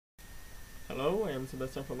Hello, I am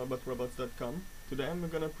Sebastian from AboutRobots.com. Today I'm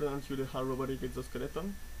gonna present you the HAL Robotic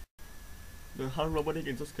Exoskeleton. The HAL Robotic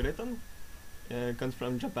Exoskeleton comes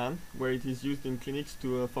from Japan, where it is used in clinics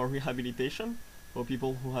for rehabilitation for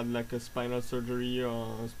people who had like a spinal surgery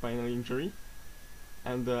or a spinal injury.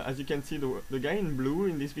 And as you can see, the guy in blue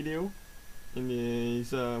in this video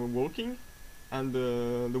is walking, and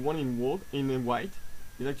the one in white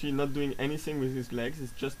is actually not doing anything with his legs.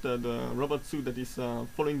 It's just the robot suit that is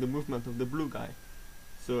following the movement of the blue guy.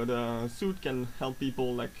 So the suit can help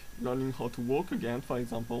people like learning how to walk again, for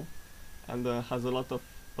example, and has a lot of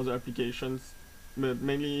other applications, but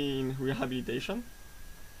mainly in rehabilitation.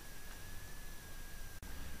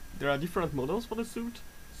 There are different models for the suit.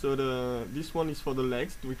 So this one is for the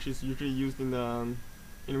legs, which is usually used in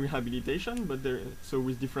rehabilitation, but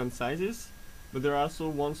with different sizes. But there are also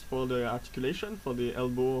ones for the articulation, for the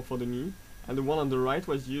elbow or for the knee. And the one on the right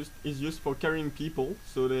is used for carrying people,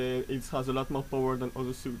 so it has a lot more power than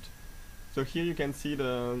other suits. So here you can see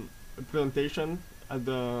the presentation at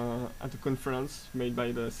the conference made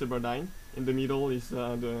by the Cyberdyne. In the middle is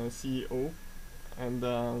the CEO,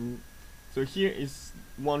 and so here is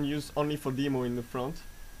one used only for demo in the front.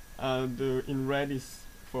 The in red is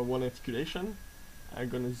for one articulation. I'm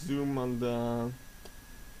gonna zoom on the.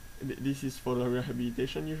 This is for the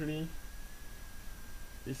rehabilitation usually.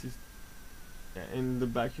 This is in the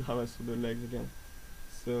back. You have also the legs again.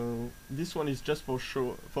 So this one is just for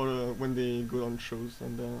show, for when they go on shows.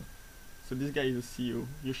 And so this guy is the CEO,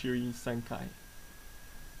 Yoshiri Sankai.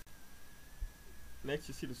 Next,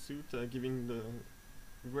 you see the suit giving the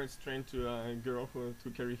great strength to a girl to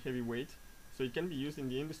carry heavy weight. So it can be used in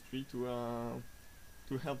the industry to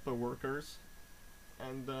help workers.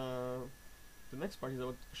 And the next part is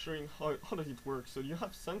about showing how does it work. So you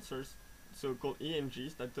have sensors, so called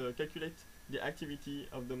EMGs, that calculate the activity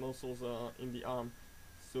of the muscles in the arm.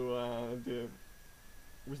 So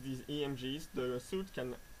with these EMGs, the suit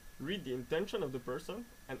can read the intention of the person,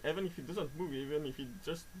 and even if it doesn't move, even if it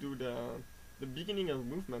just do the beginning of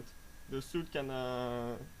movement, the suit can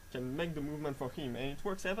make the movement for him. And it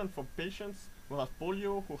works even for patients who have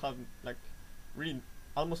polio, who have like really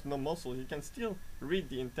almost no muscle. You can still read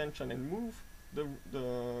the intention and move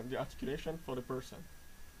the articulation for the person.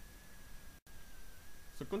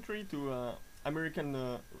 So contrary to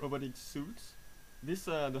American robotic suits,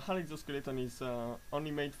 the HAL exoskeleton is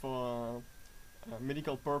only made for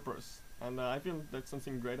medical purpose, and I feel that's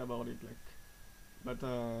something great about it. But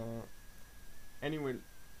anyway,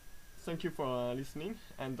 thank you for listening,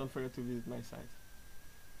 and don't forget to visit my site.